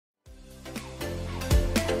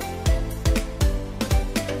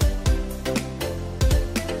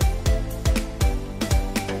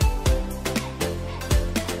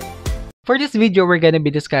For this video, we're gonna be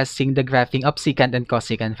discussing the graphing of secant and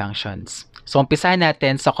cosecant functions. So, umpisahan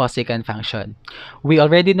natin sa cosecant function. We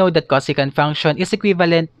already know that cosecant function is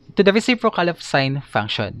equivalent to the reciprocal of sine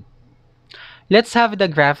function. Let's have the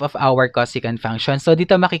graph of our cosecant function. So,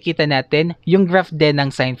 dito makikita natin yung graph din ng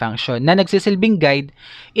sine function na nagsisilbing guide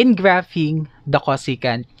in graphing the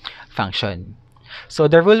cosecant function. So,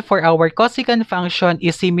 the rule for our cosecant function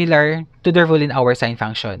is similar to the rule in our sine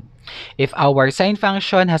function. If our sine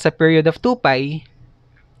function has a period of 2 pi,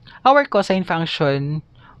 our cosine function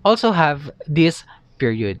also have this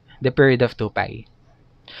period, the period of 2 pi.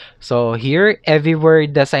 So here, everywhere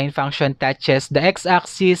the sine function touches the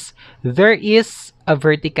x-axis, there is a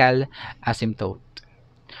vertical asymptote.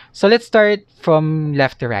 So let's start from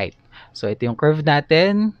left to right. So ito yung curve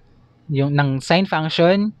natin, yung ng sine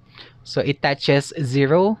function. So it touches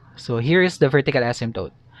 0. So here is the vertical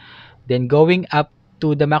asymptote. Then going up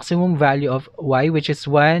to the maximum value of y, which is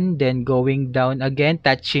 1, then going down again,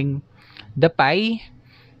 touching the pi.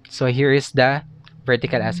 So here is the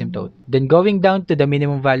vertical asymptote. Then going down to the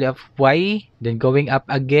minimum value of y, then going up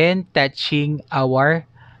again, touching our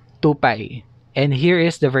 2 pi. And here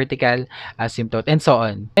is the vertical asymptote, and so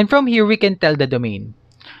on. And from here, we can tell the domain,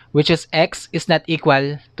 which is x is not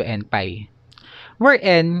equal to n pi, where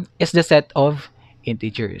n is the set of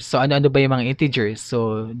integers. So, ano-ano ba yung mga integers?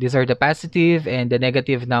 So, these are the positive and the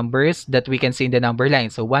negative numbers that we can see in the number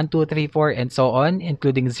line. So, 1, 2, 3, 4, and so on,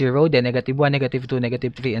 including 0, then negative 1, negative 2,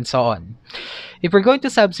 negative 3, and so on. If we're going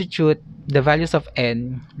to substitute the values of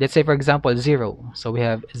n, let's say, for example, 0. So, we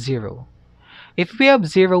have 0. If we have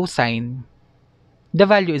 0 sign, the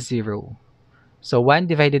value is 0. So, 1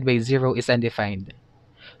 divided by 0 is undefined.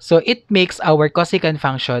 So, it makes our cosecant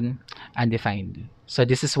function undefined. So,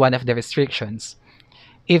 this is one of the restrictions.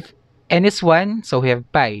 If n is 1, so we have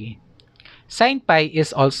pi. Sine pi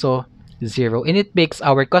is also 0, and it makes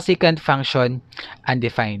our cosecant function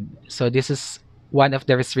undefined. So, this is one of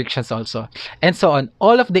the restrictions also. And so on.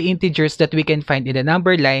 All of the integers that we can find in the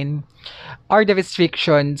number line are the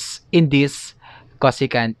restrictions in this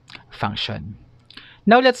cosecant function.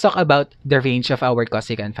 Now, let's talk about the range of our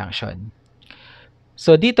cosecant function.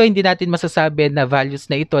 So, dito hindi natin masasabi na values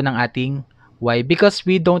na ito ng ating y because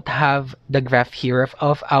we don't have the graph here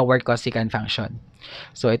of our cosecant function.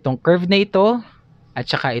 So, itong curve na ito at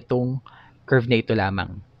saka itong curve na ito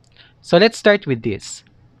lamang. So, let's start with this.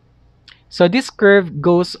 So, this curve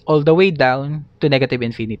goes all the way down to negative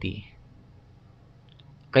infinity.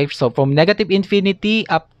 Okay, so from negative infinity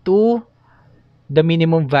up to the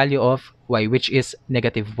minimum value of y, which is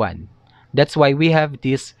negative 1. That's why we have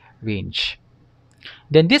this range.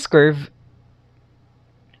 Then this curve,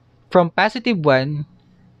 from positive 1,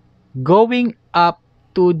 going up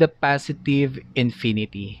to the positive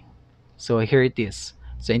infinity. So here it is.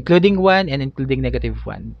 So including 1 and including negative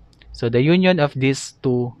 1. So the union of these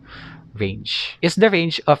two range is the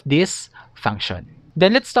range of this function.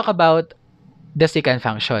 Then let's talk about the secant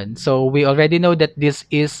function. So we already know that this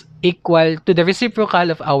is equal to the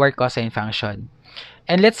reciprocal of our cosine function.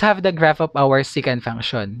 And let's have the graph of our secant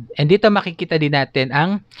function. And dito makikita din natin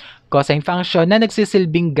ang cosine function na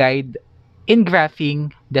nagsisilbing guide in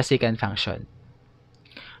graphing the secant function.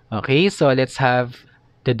 Okay, so let's have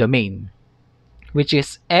the domain, which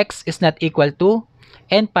is x is not equal to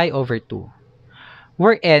n pi over 2,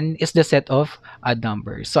 where n is the set of odd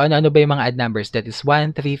numbers. So, ano-ano ba yung mga odd numbers? That is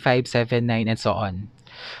 1, 3, 5, 7, 9, and so on.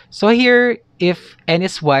 So, here, if n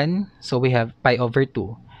is 1, so we have pi over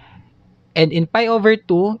 2. And in pi over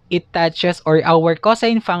 2, it touches, or our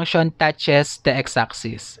cosine function touches the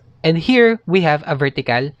x-axis. And here, we have a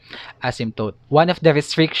vertical asymptote. One of the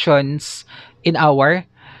restrictions in our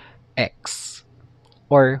x,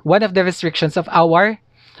 or one of the restrictions of our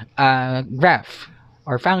graph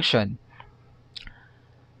or function.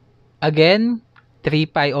 Again, 3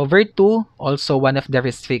 pi over 2, also one of the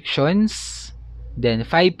restrictions. Then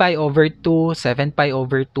 5 pi over 2, 7 pi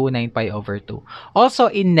over 2, 9 pi over 2.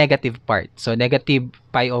 Also in negative part. So negative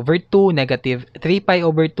pi over 2, negative 3 pi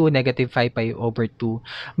over 2, negative 5 pi over 2.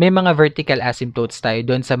 May mga vertical asymptotes tayo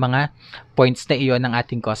doon sa mga points na iyon ng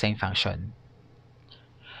ating cosine function.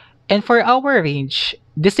 And for our range,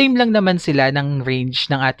 the same lang naman sila ng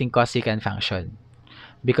range ng ating cosecant function.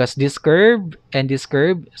 Because this curve and this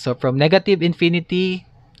curve, so from negative infinity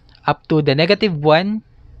up to the negative 1,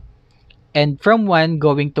 and from 1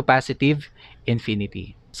 going to positive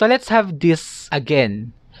infinity. So let's have this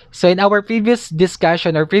again. So in our previous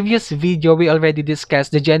discussion or previous video, we already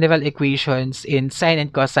discussed the general equations in sine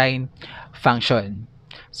and cosine function.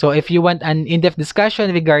 So if you want an in-depth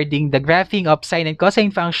discussion regarding the graphing of sine and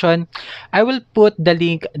cosine function, I will put the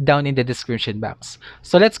link down in the description box.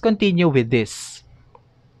 So let's continue with this.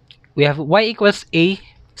 we have y equals a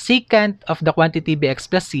secant of the quantity bx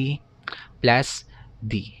plus c plus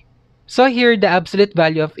d. So here, the absolute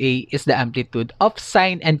value of a is the amplitude of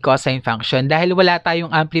sine and cosine function dahil wala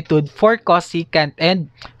tayong amplitude for cosecant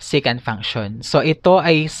and secant function. So ito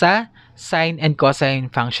ay sa sine and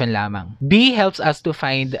cosine function lamang. B helps us to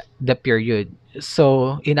find the period.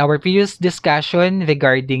 So in our previous discussion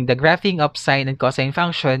regarding the graphing of sine and cosine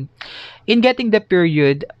function, in getting the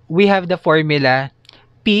period, we have the formula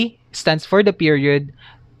P stands for the period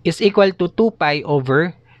is equal to 2 pi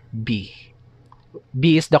over B.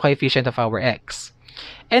 B is the coefficient of our x.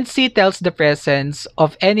 And C tells the presence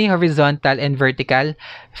of any horizontal and vertical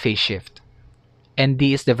phase shift. And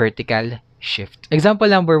D is the vertical shift. Example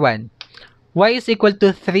number 1. Y is equal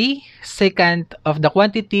to 3 secant of the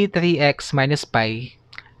quantity 3x minus pi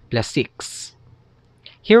plus 6.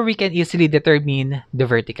 Here we can easily determine the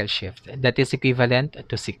vertical shift. That is equivalent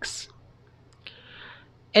to 6.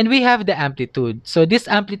 And we have the amplitude. So this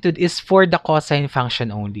amplitude is for the cosine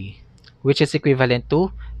function only, which is equivalent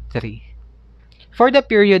to 3. For the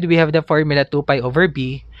period, we have the formula 2 pi over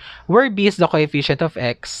b, where b is the coefficient of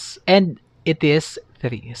x, and it is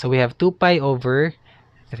 3. So we have 2 pi over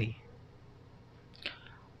 3.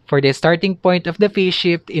 For the starting point of the phase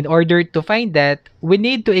shift, in order to find that, we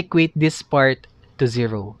need to equate this part to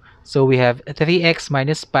 0. So we have 3x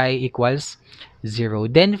minus pi equals 0.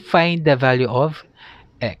 Then find the value of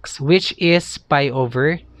x, which is pi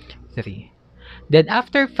over 3. Then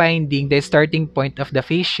after finding the starting point of the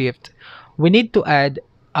phase shift, we need to add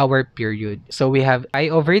our period. So we have pi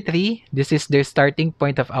over 3, this is the starting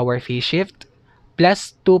point of our phase shift,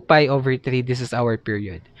 plus 2 pi over 3, this is our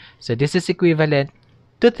period. So this is equivalent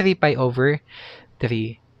to 3 pi over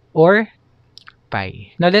 3 or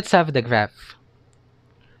pi. Now let's have the graph.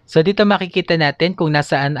 So dito makikita natin kung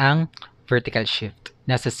nasaan ang vertical shift.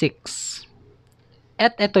 Nasa 6.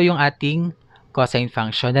 At ito yung ating cosine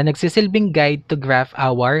function na nagsisilbing guide to graph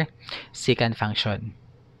our secant function.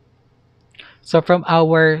 So from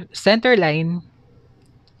our center line,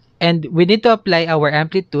 and we need to apply our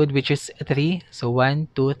amplitude which is 3. So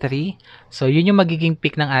 1, 2, 3. So yun yung magiging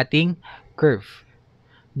peak ng ating curve.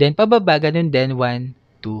 Then pababa, ganun din 1,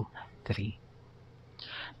 2, 3.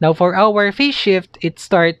 Now for our phase shift, it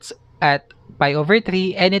starts at pi over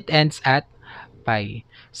 3 and it ends at pi.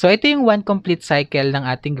 So ito yung one complete cycle ng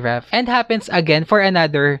ating graph and happens again for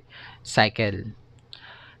another cycle.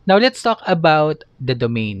 Now let's talk about the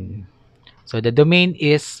domain. So the domain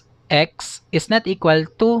is x is not equal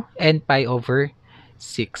to n pi over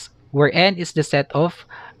 6, where n is the set of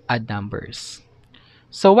odd numbers.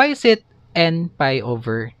 So why is it n pi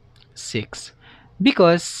over 6?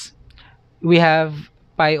 Because we have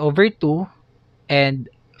pi over 2 and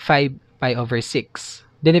 5 pi over 6.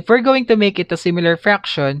 Then if we're going to make it a similar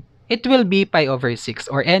fraction, it will be pi over 6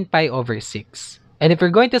 or n pi over 6. And if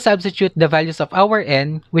we're going to substitute the values of our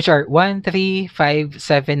n, which are 1, 3, 5,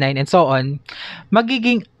 7, 9, and so on,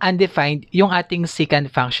 magiging undefined yung ating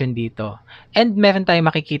secant function dito. And meron tayong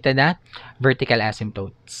makikita na vertical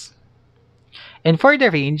asymptotes. And for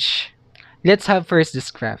the range, let's have first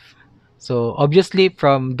this graph. So obviously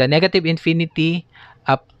from the negative infinity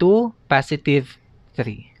up to positive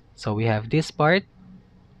 3. So we have this part.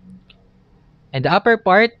 And the upper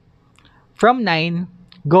part from 9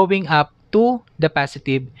 going up to the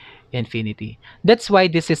positive infinity. That's why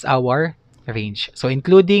this is our range. So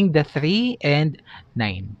including the 3 and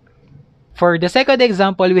 9. For the second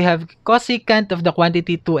example, we have cosecant of the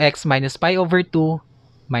quantity 2x minus pi over 2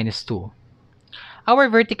 minus 2. Our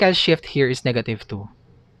vertical shift here is negative 2.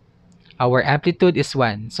 Our amplitude is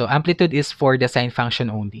 1. So amplitude is for the sine function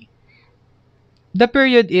only. The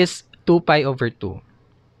period is 2 pi over 2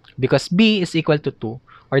 because b is equal to 2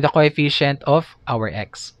 or the coefficient of our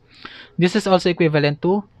x. This is also equivalent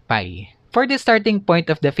to pi. For the starting point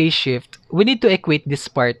of the phase shift, we need to equate this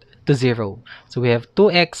part to 0. So we have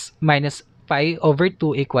 2x minus pi over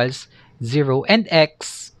 2 equals 0 and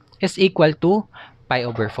x is equal to pi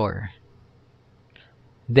over 4.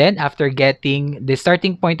 Then after getting the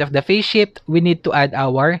starting point of the phase shift, we need to add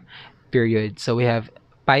our period. So we have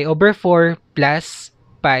pi over 4 plus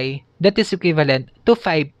pi, that is equivalent to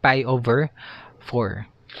 5 pi over 4.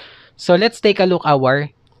 So let's take a look our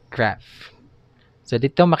graph. So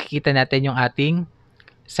dito makikita natin yung ating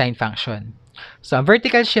sine function. So ang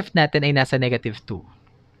vertical shift natin ay nasa negative 2.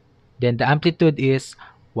 Then the amplitude is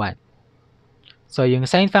 1. So yung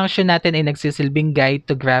sine function natin ay nagsisilbing guide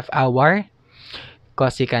to graph our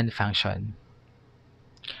cosecant function.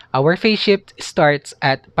 Our phase shift starts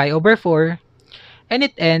at pi over 4 and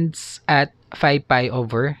it ends at 5 pi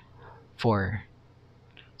over 4.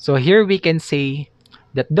 So here we can say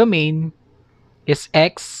that domain is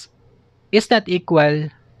x is not equal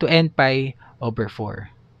to n pi over 4,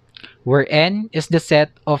 where n is the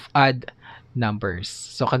set of odd numbers.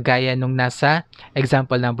 So, kagaya nung nasa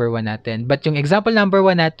example number 1 natin. But yung example number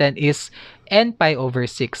 1 natin is n pi over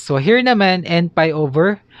 6. So, here naman, n pi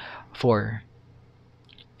over 4.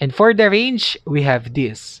 And for the range, we have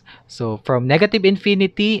this. So, from negative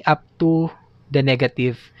infinity up to the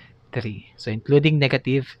negative 3. So, including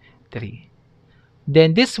negative 3.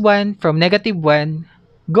 Then this one, from negative 1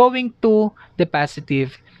 going to the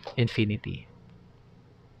positive infinity.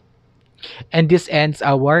 And this ends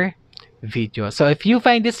our video. So if you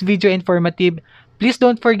find this video informative, please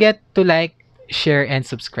don't forget to like, share, and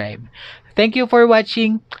subscribe. Thank you for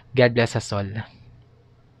watching. God bless us all.